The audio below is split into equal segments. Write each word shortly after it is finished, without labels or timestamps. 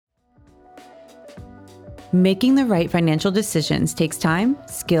Making the right financial decisions takes time,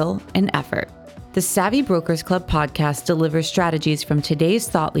 skill, and effort. The Savvy Brokers Club podcast delivers strategies from today's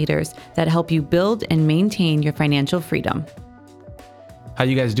thought leaders that help you build and maintain your financial freedom. How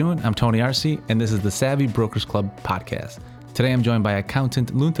you guys doing? I'm Tony Arce, and this is the Savvy Brokers Club podcast. Today I'm joined by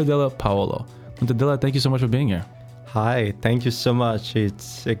accountant Luntadila Paulo. Luntadila, thank you so much for being here. Hi, thank you so much.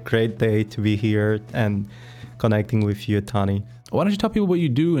 It's a great day to be here and connecting with you, Tony. Why don't you tell people what you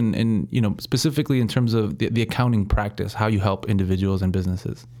do and specifically in terms of the accounting practice, how you help individuals and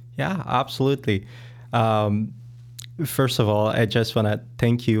businesses? Yeah, absolutely. First of all, I just want to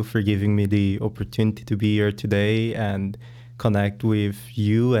thank you for giving me the opportunity to be here today and connect with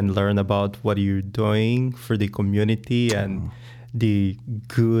you and learn about what you're doing for the community and the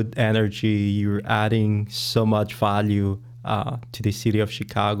good energy. You're adding so much value to the city of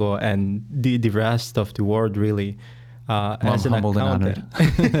Chicago and the rest of the world, really. As an humbled accountant.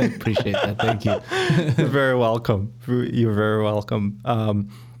 And honored. Appreciate that. Thank you. You're very welcome. You're very welcome.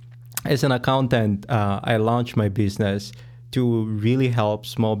 As an accountant, I launched my business to really help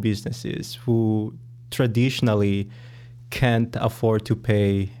small businesses who traditionally can't afford to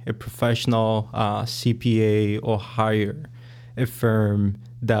pay a professional CPA or hire a firm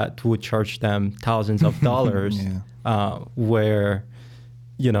that would charge them thousands of dollars, where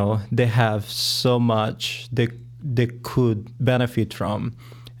they have so much they could benefit from.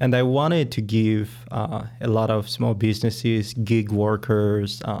 And I wanted to give a lot of small businesses, gig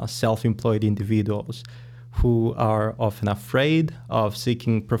workers, self-employed individuals who are often afraid of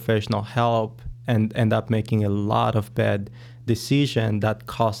seeking professional help and end up making a lot of bad decisions that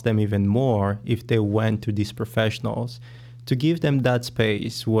cost them even more if they went to these professionals, to give them that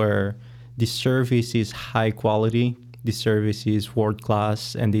space where the service is high quality, the service is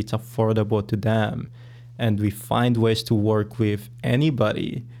world-class, and it's affordable to them. And we find ways to work with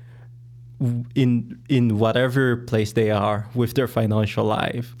anybody in whatever place they are with their financial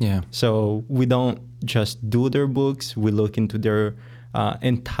life. Yeah. So we don't just do their books, we look into their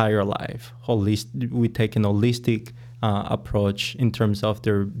entire life. We take an holistic approach in terms of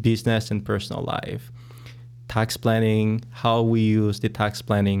their business and personal life. Tax planning, how we use the tax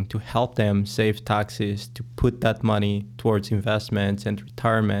planning to help them save taxes, to put that money towards investments and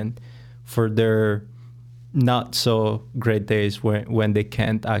retirement for their not so great days when they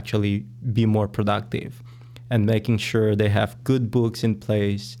can't actually be more productive, and making sure they have good books in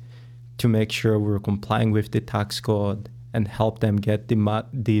place to make sure we're complying with the tax code and help them get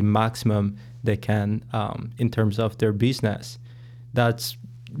the maximum they can in terms of their business. That's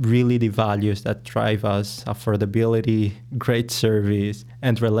really the values that drive us: affordability, great service,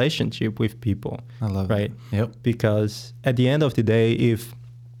 and relationship with people. I love right? It. Yep. Because at the end of the day, if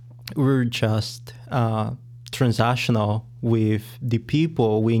we're just transactional with the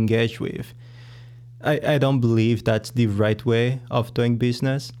people we engage with, I don't believe that's the right way of doing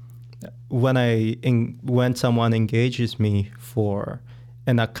business. When someone engages me for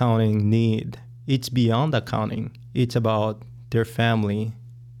an accounting need, it's beyond accounting. It's about their family,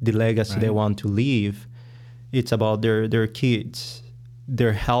 the legacy they want to leave. It's about their kids,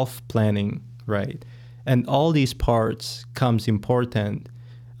 their health planning, right? And all these parts comes to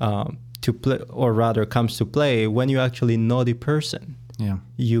play when you actually know the person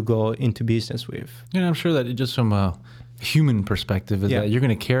you go into business with. And I'm sure that just from a human perspective is that you're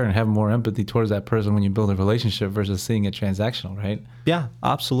going to care and have more empathy towards that person when you build a relationship versus seeing it transactional, right? Yeah,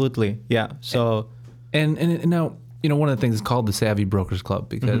 absolutely. Yeah. So, and now, one of the things is called the Savvy Brokers Club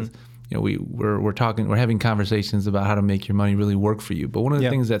because we're having conversations about how to make your money really work for you. But one of the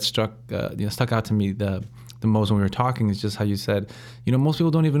things that stuck out to me the most when we were talking is just how you said, most people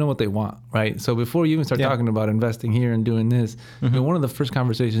don't even know what they want, right? So before you even start talking about investing here and doing this, one of the first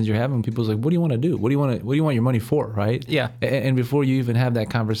conversations you're having with people is like, what do you want to do? What do you want your money for, right? Yeah. And before you even have that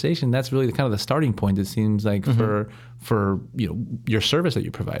conversation, that's really kind of the starting point, it seems like, for your service that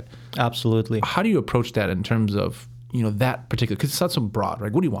you provide. Absolutely. How do you approach that in terms of that particular, because it's not so broad,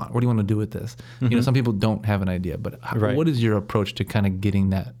 right? What do you want? What do you want to do with this? Some people don't have an idea, but what is your approach to kind of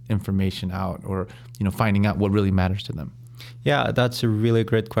getting that information out or, finding out what really matters to them? Yeah, that's a really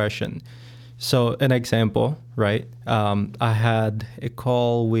great question. So an example, right? I had a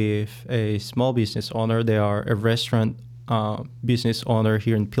call with a small business owner. They are a restaurant business owner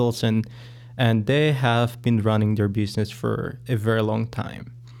here in Pilsen, and they have been running their business for a very long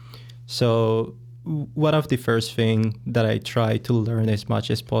time. So one of the first things that I try to learn as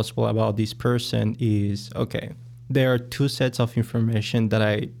much as possible about this person is, okay, there are two sets of information that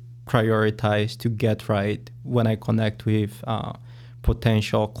I prioritize to get right when I connect with a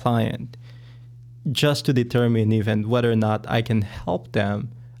potential client, just to determine even whether or not I can help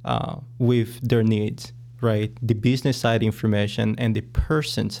them with their needs, right? The business side information and the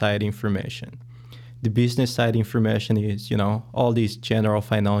person side information. The business side information is, all these general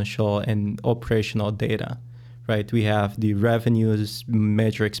financial and operational data, right? We have the revenues,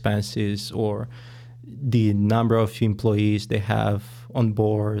 major expenses, or the number of employees they have on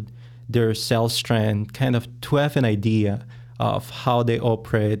board, their sales trend, kind of to have an idea of how they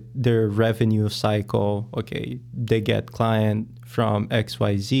operate their revenue cycle. Okay, they get client from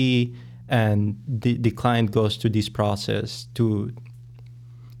XYZ, and the client goes through this process to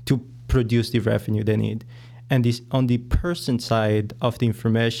produce the revenue they need. And this, on the person side of the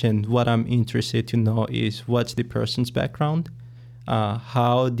information, what I'm interested to know is what's the person's background,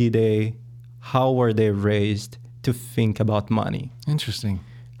 how were they raised to think about money? Interesting.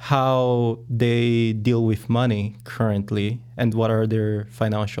 How they deal with money currently, and what are their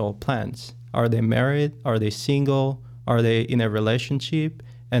financial plans? Are they married? Are they single? Are they in a relationship?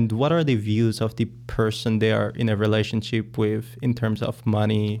 And what are the views of the person they are in a relationship with in terms of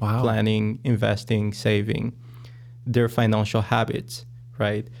money, planning, investing, saving, their financial habits,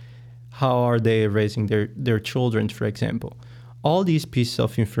 right? How are they raising their children, for example? All these pieces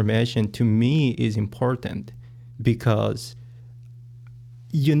of information to me is important, because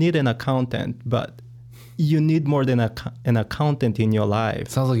you need an accountant, but you need more than an accountant in your life.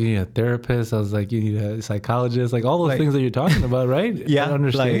 Sounds like you need a therapist. Sounds like you need a psychologist. Like all those things that you're talking about, right? Yeah.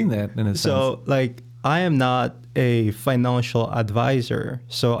 Understanding that in a sense. So I am not a financial advisor,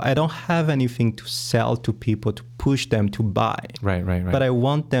 so I don't have anything to sell to people to push them to buy. Right. But I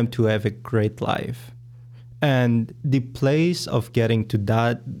want them to have a great life. And the place of getting to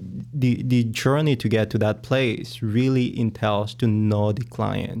that, the journey to get to that place really entails to know the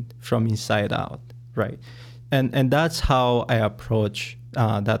client from inside out, right? And that's how I approach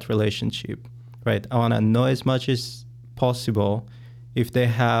that relationship, right? I want to know as much as possible if they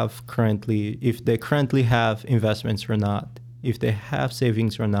currently have investments or not, if they have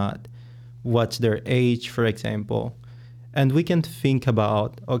savings or not, what's their age, for example. And we can think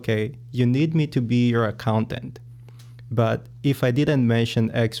about, okay, you need me to be your accountant, but if I didn't mention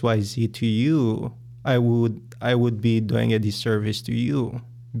XYZ to you, I would be doing a disservice to you,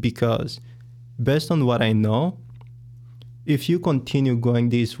 because based on what I know, if you continue going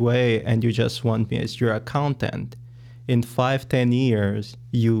this way and you just want me as your accountant, in 5-10 years,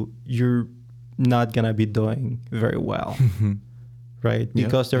 you're not gonna be doing very well, right?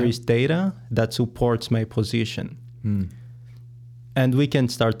 Because there is data that supports my position. And we can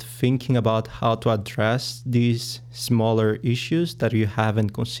start thinking about how to address these smaller issues that you haven't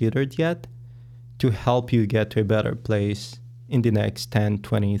considered yet to help you get to a better place in the next 10,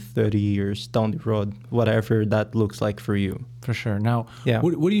 20, 30 years down the road, whatever that looks like for you. For sure. Now,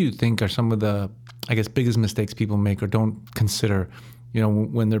 what do you think are some of the, biggest mistakes people make or don't consider,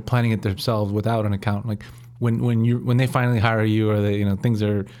 when they're planning it themselves without an accountant? Like when they finally hire you, or they, things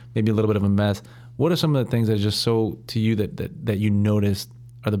are maybe a little bit of a mess. What are some of the things that are just so to you that you noticed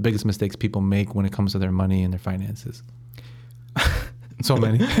are the biggest mistakes people make when it comes to their money and their finances? So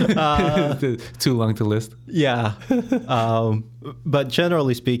many. Too long to list. Yeah. But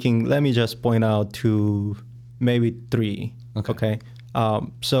generally speaking, let me just point out to maybe 3. Okay.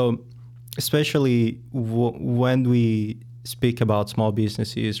 So especially when we speak about small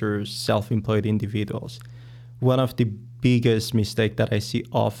businesses or self-employed individuals, one of the biggest mistake that I see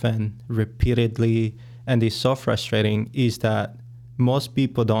often, repeatedly, and is so frustrating is that most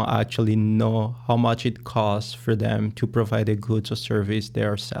people don't actually know how much it costs for them to provide a goods or service they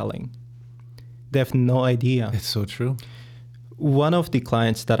are selling. They have no idea. It's so true. One of the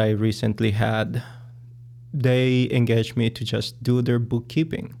clients that I recently had, they engaged me to just do their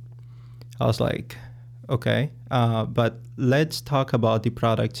bookkeeping. I was like, okay, but let's talk about the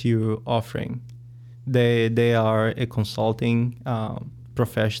products you're offering. They are a consulting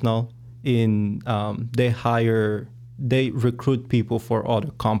professional they recruit people for other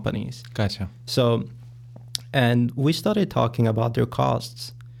companies. Gotcha. So, and we started talking about their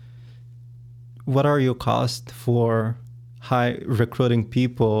costs. What are your costs for recruiting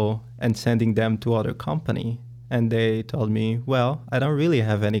people and sending them to other company? And they told me, well, I don't really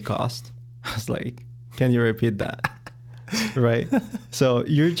have any cost. I was like, can you repeat that? Right? So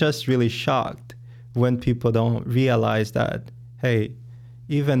you're just really shocked when people don't realize that, hey,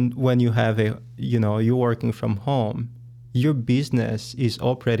 even when you have you're working from home, your business is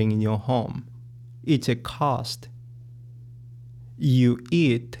operating in your home. It's a cost. You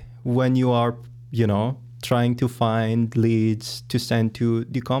eat when you are, trying to find leads to send to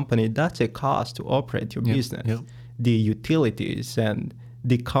the company. That's a cost to operate your business. Yep. The utilities and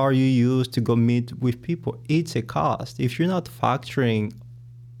the car you use to go meet with people, it's a cost. If you're not factoring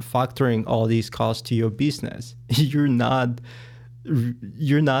factoring all these costs to your business, you're not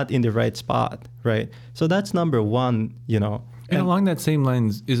in the right spot, right? So that's number one, And along that same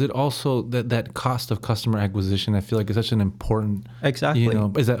lines, is it also that cost of customer acquisition? I feel like it's such an important. Exactly.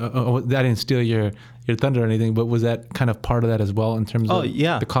 Is that I didn't steal your thunder or anything, but was that kind of part of that as well in terms of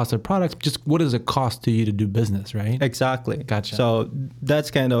the cost of products? Just what does it cost to you to do business, right? Exactly. Gotcha. So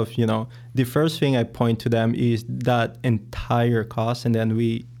that's kind of, the first thing I point to them is that entire cost, and then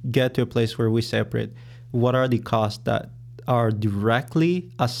we get to a place where we separate what are the costs that are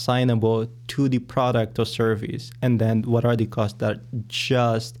directly assignable to the product or service, and then what are the costs that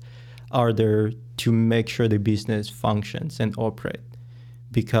just are there to make sure the business functions and operate.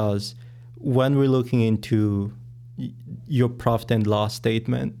 Because when we're looking into your profit and loss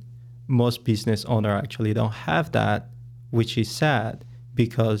statement, most business owners actually don't have that, which is sad,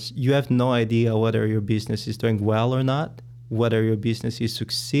 because you have no idea whether your business is doing well or not, whether your business is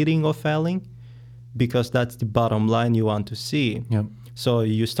succeeding or failing, because that's the bottom line you want to see. Yep. So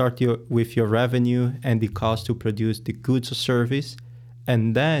you start with your revenue and the cost to produce the goods or service,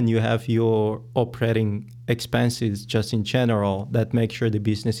 and then you have your operating expenses just in general that make sure the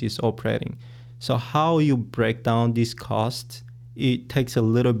business is operating. So how you break down these costs, it takes a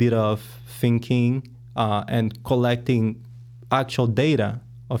little bit of thinking and collecting actual data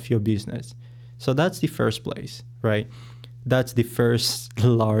of your business. So that's the first place, right? That's the first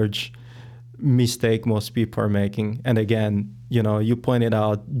large mistake most people are making. And again, you pointed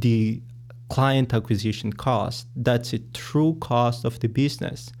out the client acquisition cost. That's a true cost of the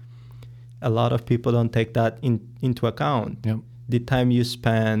business. A lot of people don't take that into account. Yep. The time you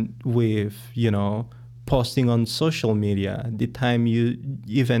spend with, posting on social media, the time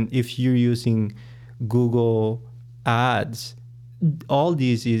even if you're using Google ads, all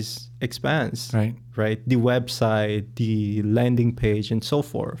this is expense, right? The website, the landing page, and so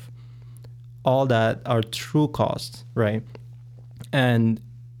forth. All that are true costs, right? And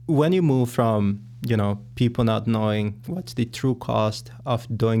when you move from, people not knowing what's the true cost of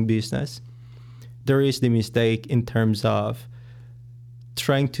doing business, there is the mistake in terms of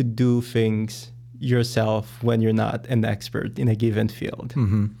trying to do things yourself when you're not an expert in a given field,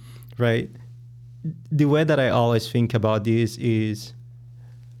 right? The way that I always think about this is,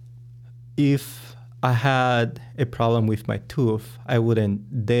 if I had a problem with my tooth, I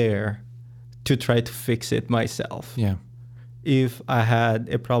wouldn't dare to try to fix it myself. Yeah. If I had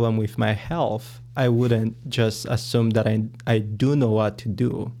a problem with my health, I wouldn't just assume that I do know what to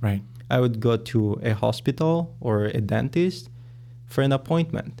do. Right. I would go to a hospital or a dentist for an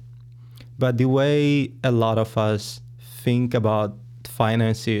appointment. But the way a lot of us think about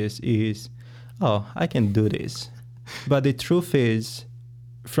finances is, I can do this. But the truth is,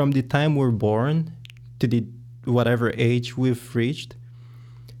 from the time we're born to the whatever age we've reached,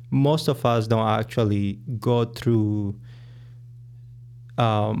 most of us don't actually go through,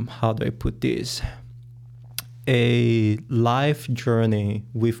 how do I put this, a life journey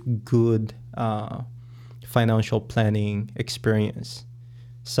with good financial planning experience.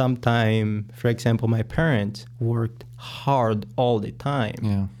 Sometime, for example, my parents worked hard all the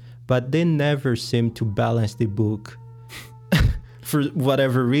time, but they never seemed to balance the book for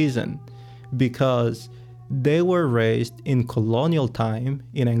whatever reason, because they were raised in colonial time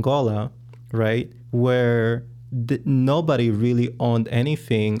in Angola, right, where nobody really owned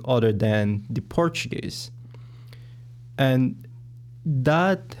anything other than the Portuguese. And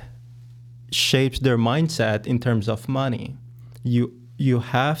that shapes their mindset in terms of money. You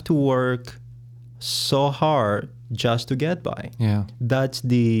have to work so hard just to get by. Yeah. That's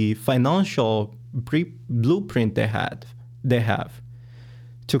the financial blueprint they have.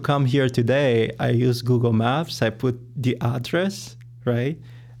 To come here today, I use Google Maps. I put the address, right?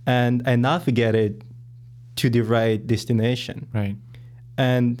 And I navigated to the right destination. Right.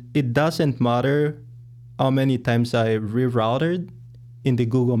 And it doesn't matter how many times I rerouted in the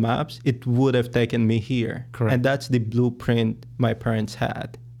Google Maps, it would have taken me here. Correct. And that's the blueprint my parents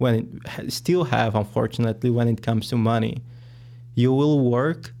had, still have, unfortunately, when it comes to money. You will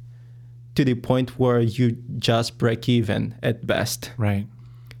work to the point where you just break even at best. Right.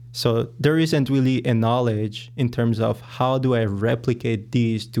 So there isn't really a knowledge in terms of how do I replicate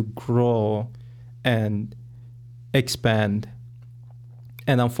these to grow and expand.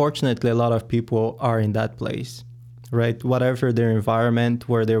 And unfortunately, a lot of people are in that place, right? Whatever their environment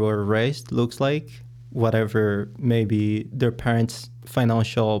where they were raised looks like, whatever maybe their parents'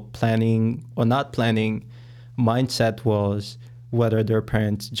 financial planning or not planning mindset was, whether their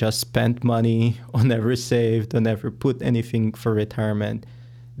parents just spent money or never saved or never put anything for retirement,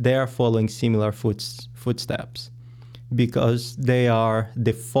 they are following similar footsteps. because they are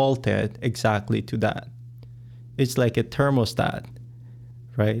defaulted exactly to that. It's like a thermostat,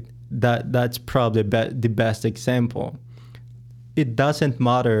 right? That's probably the best example. It doesn't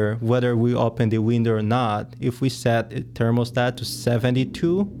matter whether we open the window or not. If we set a thermostat to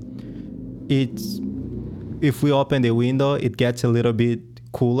 72, if we open the window, it gets a little bit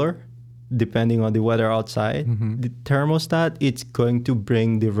cooler depending on the weather outside. The thermostat, it's going to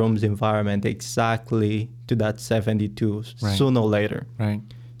bring the room's environment exactly to that 72 sooner or later. Right.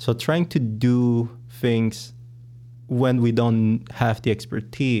 So trying to do things when we don't have the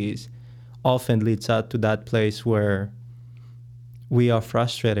expertise often leads us to that place where we are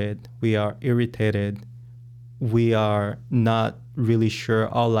frustrated, we are irritated, we are not really sure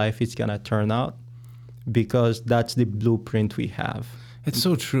how life is going to turn out because that's the blueprint we have. It's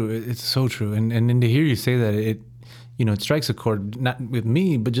so true. It's so true. And to hear you say that, it strikes a chord, not with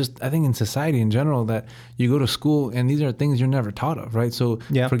me, but just I think in society in general, that you go to school and these are things you're never taught of, right? So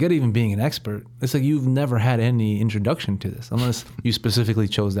forget even being an expert. It's like you've never had any introduction to this unless you specifically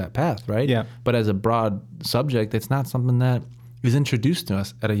chose that path, right? Yeah. But as a broad subject, it's not something that is introduced to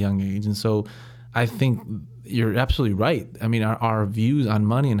us at a young age. And so I think you're absolutely right. I mean, our views on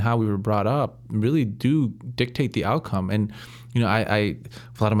money and how we were brought up really do dictate the outcome. And, I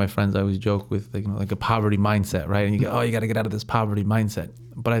a lot of my friends, I always joke with, like a poverty mindset, right? And you go, you got to get out of this poverty mindset.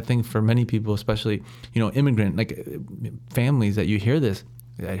 But I think for many people, especially, immigrant, like families that you hear this,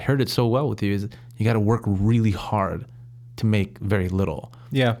 I heard it so well with you, is you got to work really hard to make very little.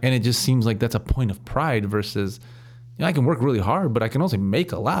 Yeah. And it just seems like that's a point of pride versus, I can work really hard, but I can also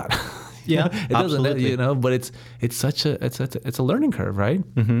make a lot. Yeah, it absolutely. Doesn't, but it's a learning curve, right?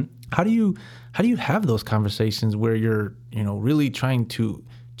 Mm-hmm. How do you have those conversations where you're, really trying to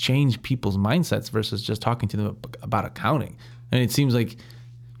change people's mindsets versus just talking to them about accounting? And it seems like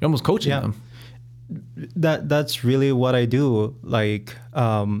you're almost coaching them. That's really what I do. Like,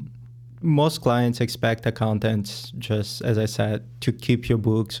 most clients expect accountants, just as I said, to keep your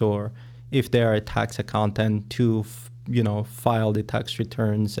books, or if they are a tax accountant, to file the tax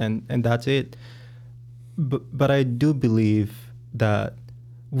returns, and that's it. But I do believe that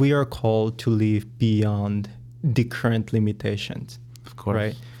we are called to live beyond the current limitations. Of course,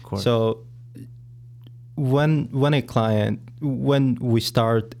 right? Of course. So when we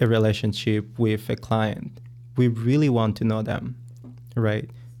start a relationship with a client, we really want to know them, right?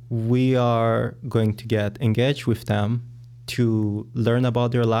 We are going to get engaged with them to learn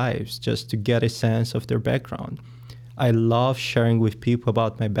about their lives, just to get a sense of their background. I love sharing with people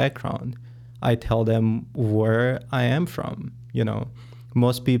about my background. I tell them where I am from.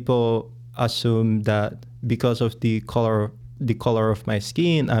 Most people assume that because of the color of my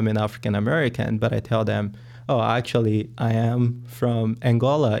skin, I'm an African American, but I tell them, actually, I am from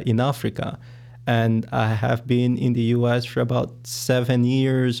Angola in Africa, and I have been in the U.S. for about 7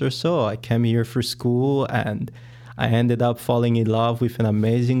 years or so. I came here for school, and I ended up falling in love with an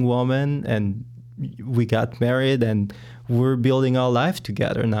amazing woman, and we got married, and we're building our life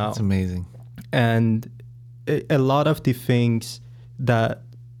together now. That's amazing. And a lot of the things that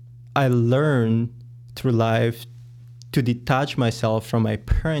I learned through life to detach myself from my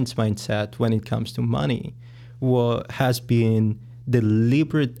parents' mindset when it comes to money has been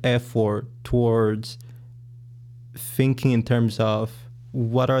deliberate effort towards thinking in terms of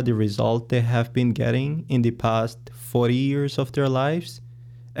what are the results they have been getting in the past 40 years of their lives,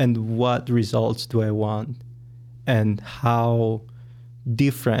 and what results do I want, and how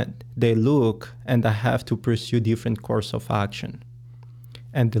different they look, and I have to pursue different course of action.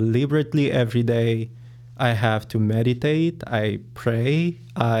 And deliberately every day I have to meditate, I pray,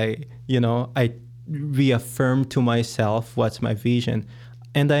 I reaffirm to myself what's my vision,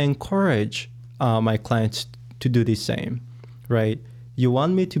 and I encourage my clients to do the same, right? You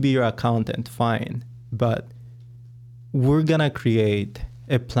want me to be your accountant, fine, but we're gonna create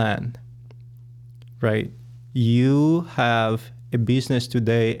a plan, right? You have a business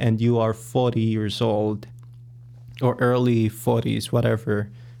today and you are 40 years old or early 40s, whatever,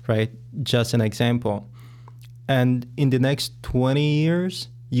 right? Just an example. And in the next 20 years,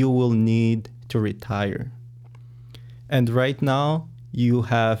 you will need to retire. And right now, you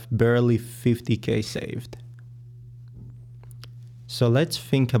have barely 50K saved. So let's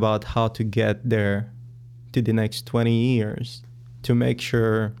think about how to get there to the next 20 years to make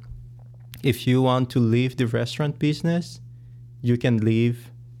sure if you want to leave the restaurant business, you can leave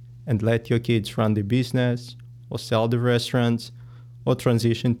and let your kids run the business or sell the restaurants or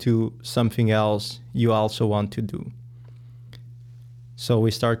transition to something else you also want to do. So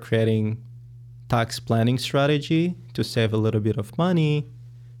we start creating tax planning strategy to save a little bit of money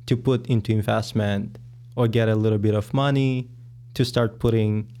to put into investment or get a little bit of money to start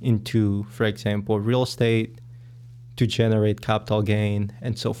putting into, for example, real estate to generate capital gain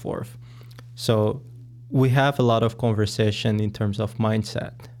and so forth. So we have a lot of conversation in terms of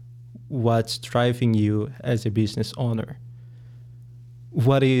mindset. What's driving you as a business owner?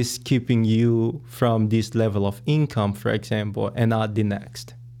 What is keeping you from this level of income, for example, and not the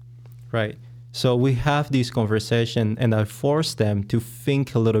next, right? So we have this conversation, and I force them to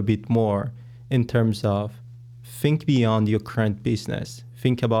think a little bit more in terms of think beyond your current business.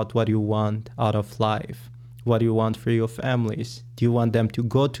 Think about what you want out of life. What do you want for your families? Do you want them to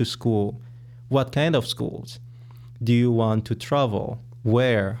go to school? What kind of schools? Do you want to travel?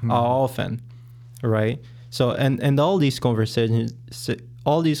 Where? How often? Right? So, and all these conversations,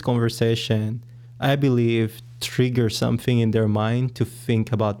 I believe, trigger something in their mind to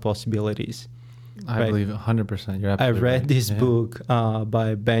think about possibilities. I believe 100%. You're absolutely right. I read this book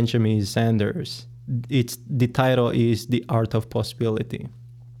by Benjamin Sanders. The title is The Art of Possibility.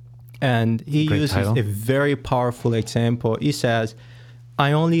 And he uses a very powerful example. He says,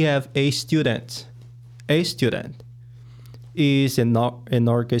 I only have a student. A student is an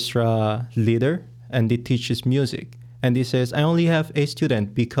orchestra leader, and he teaches music. And he says, I only have a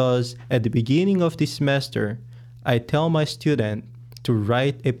student because at the beginning of the semester, I tell my student to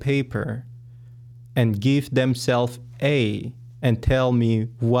write a paper and give themselves A and tell me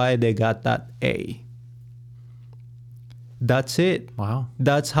why they got that A. That's it. Wow.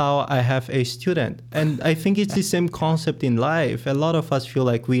 That's how I have a student. And I think it's the same concept in life. A lot of us feel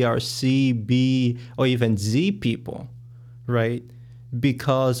like we are C, B, or even Z people, right?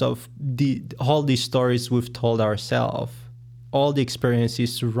 Because of all these stories we've told ourselves, all the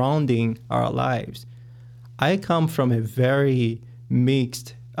experiences surrounding our lives. I come from a very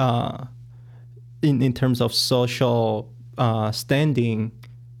mixed, in terms of social standing.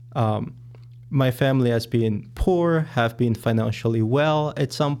 My family has been poor, have been financially well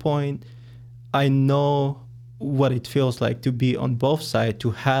at some point. I know what it feels like to be on both sides,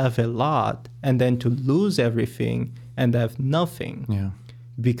 to have a lot and then to lose everything and have nothing. Yeah.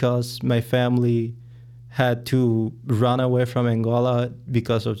 Because my family had to run away from Angola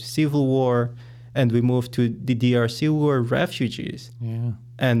because of the civil war, and we moved to the DRC. We were refugees. Yeah.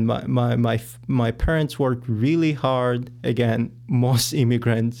 And my parents worked really hard. Again, most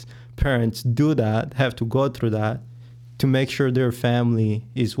immigrants' parents do that, have to go through that to make sure their family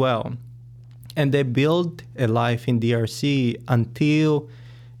is well. And they built a life in DRC until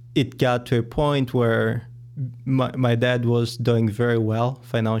it got to a point where my dad was doing very well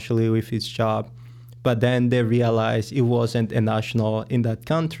financially with his job, but then they realized it wasn't a national in that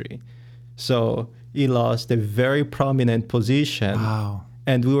country. So he lost a very prominent position. Wow.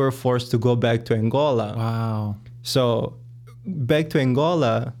 And we were forced to go back to Angola. Wow. So back to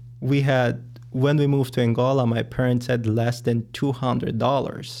Angola, when we moved to Angola, my parents had less than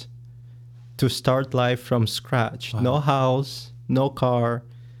 $200 to start life from scratch. Wow. No house, no car.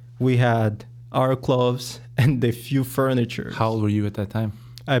 We had our clothes and a few furniture. How old were you at that time?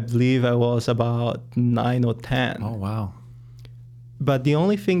 I believe I was about 9 or 10. Oh, wow. But the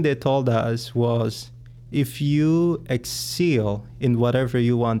only thing they told us was, if you excel in whatever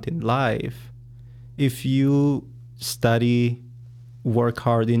you want in life, if you study, work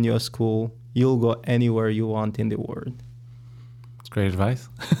hard in your school, you'll go anywhere you want in the world. That's great advice.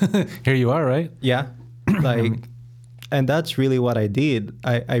 Here you are, right? Yeah. And that's really what I did.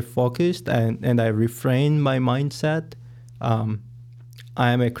 I focused and I reframed my mindset.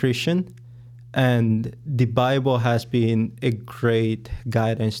 I am a Christian, and the Bible has been a great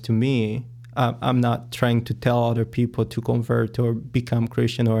guidance to me. I'm not trying to tell other people to convert or become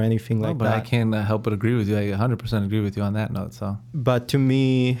Christian or anything like but that. I can't help but agree with you. I 100% agree with you on that note. So, but to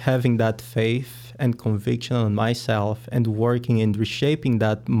me, having that faith and conviction on myself and working in reshaping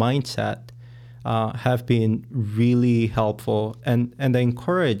that mindset have been really helpful. And I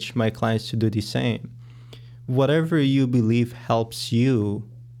encourage my clients to do the same. Whatever you believe helps you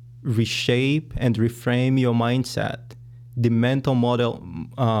reshape and reframe your mindset. The mental model,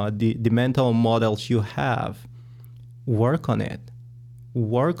 the mental models you have, work on it.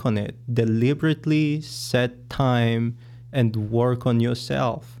 Work on it. Deliberately set time and work on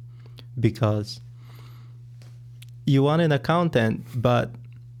yourself, because you want an accountant, but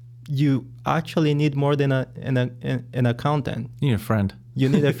you actually need more than an accountant. You need a friend. You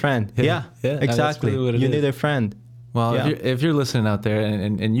need a friend. yeah, exactly. Really you need a friend. Well, if you're listening out there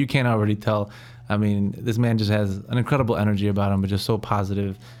and you can't already tell, I mean, this man just has an incredible energy about him, but just so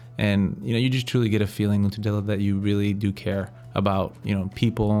positive. And, you just truly get a feeling, Luntadila, that you really do care about,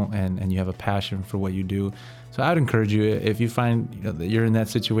 people and you have a passion for what you do. So I'd encourage you, if you find that you're in that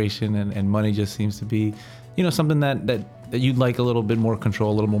situation and money just seems to be, something that you'd like a little bit more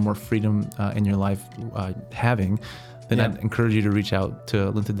control, a little more freedom in your life having, then I'd encourage you to reach out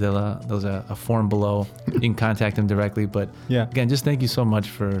to Luntadila. There's a form below. You can contact him directly. But again, just thank you so much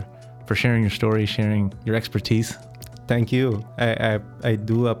for sharing your story, sharing your expertise. Thank you. I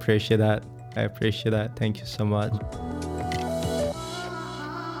do appreciate that. Thank you so much.